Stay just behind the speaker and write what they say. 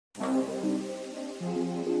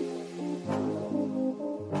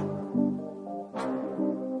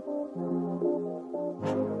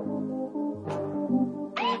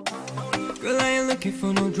looking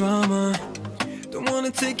for no drama. Don't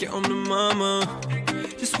wanna take it on the mama.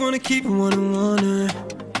 Just wanna keep it one-on-one.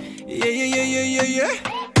 Yeah, yeah, yeah, yeah, yeah, yeah.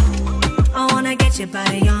 I wanna get your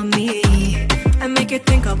body on me and make you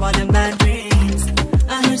think of all the bad dreams.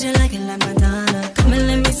 I heard you like it like Madonna. Come and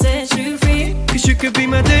let me set you free. Cause you could be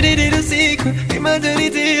my dirty little secret, be my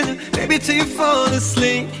dirty dealer, baby, till you fall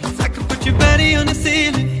asleep. Cause I could put your body on the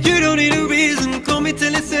ceiling. You don't need a reason, call me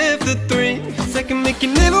till it's after 3. Cause I can make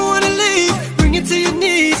you never wanna leave, bring you to your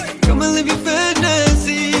knees, come and live your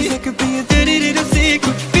fantasy. Cause I could be a dirty little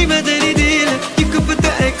secret, be my dirty dealer. You could put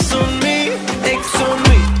the X on me, X on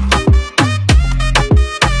me.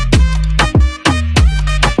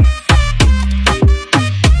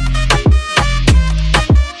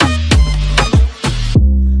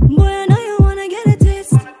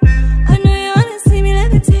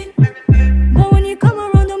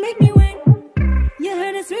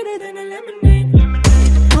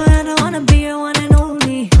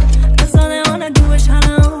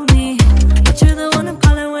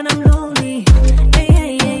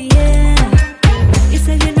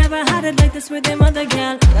 With them other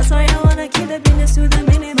girl, that's why I wanna keep the business to the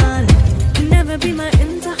minimal. You never be my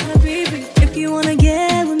entire baby. If you wanna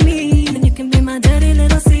get with me, then you can be my dirty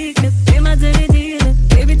little secret, be my dirty dealer,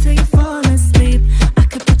 baby, till you fall asleep. I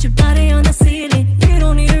could put your body on the ceiling. You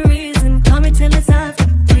don't need a reason, call me till it's after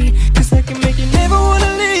 3. Cause I can make you never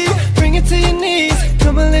wanna leave, bring it to your knees,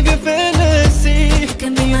 come and live your fantasy. You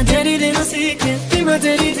can be my dirty little secret, be my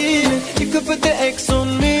dirty dealer. You could put the X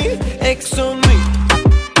on me, X on me.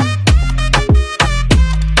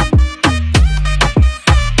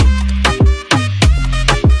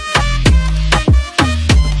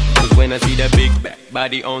 When I see that big back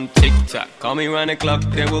body on TikTok, call me round the clock,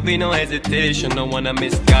 there will be no hesitation. Don't wanna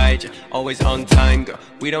misguide you, always on time, girl.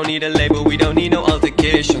 We don't need a label, we don't need no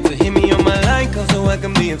altercation. So hit me on my line, call so I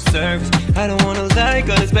can be of service. I don't wanna lie,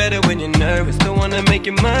 girl, it's better when you're nervous. Don't wanna make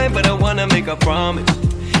you mine, but I wanna make a promise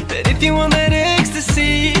that if you want that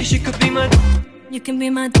ecstasy, she could be my... You can be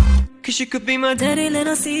my... Cause you could be my dirty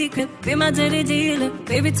little secret, be my dirty dealer,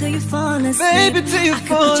 baby, till you fall asleep. Baby, till you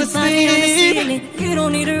fall asleep. I can put your body on the ceiling. You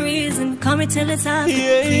don't need a reason, call me till it's after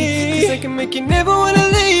 3. Cause I can make you never wanna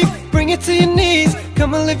leave, bring it to your knees,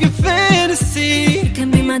 come and live your fantasy. You can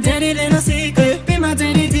be my dirty little secret, be my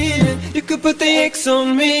dirty dealer. You could put the X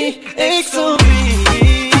on me, X on me.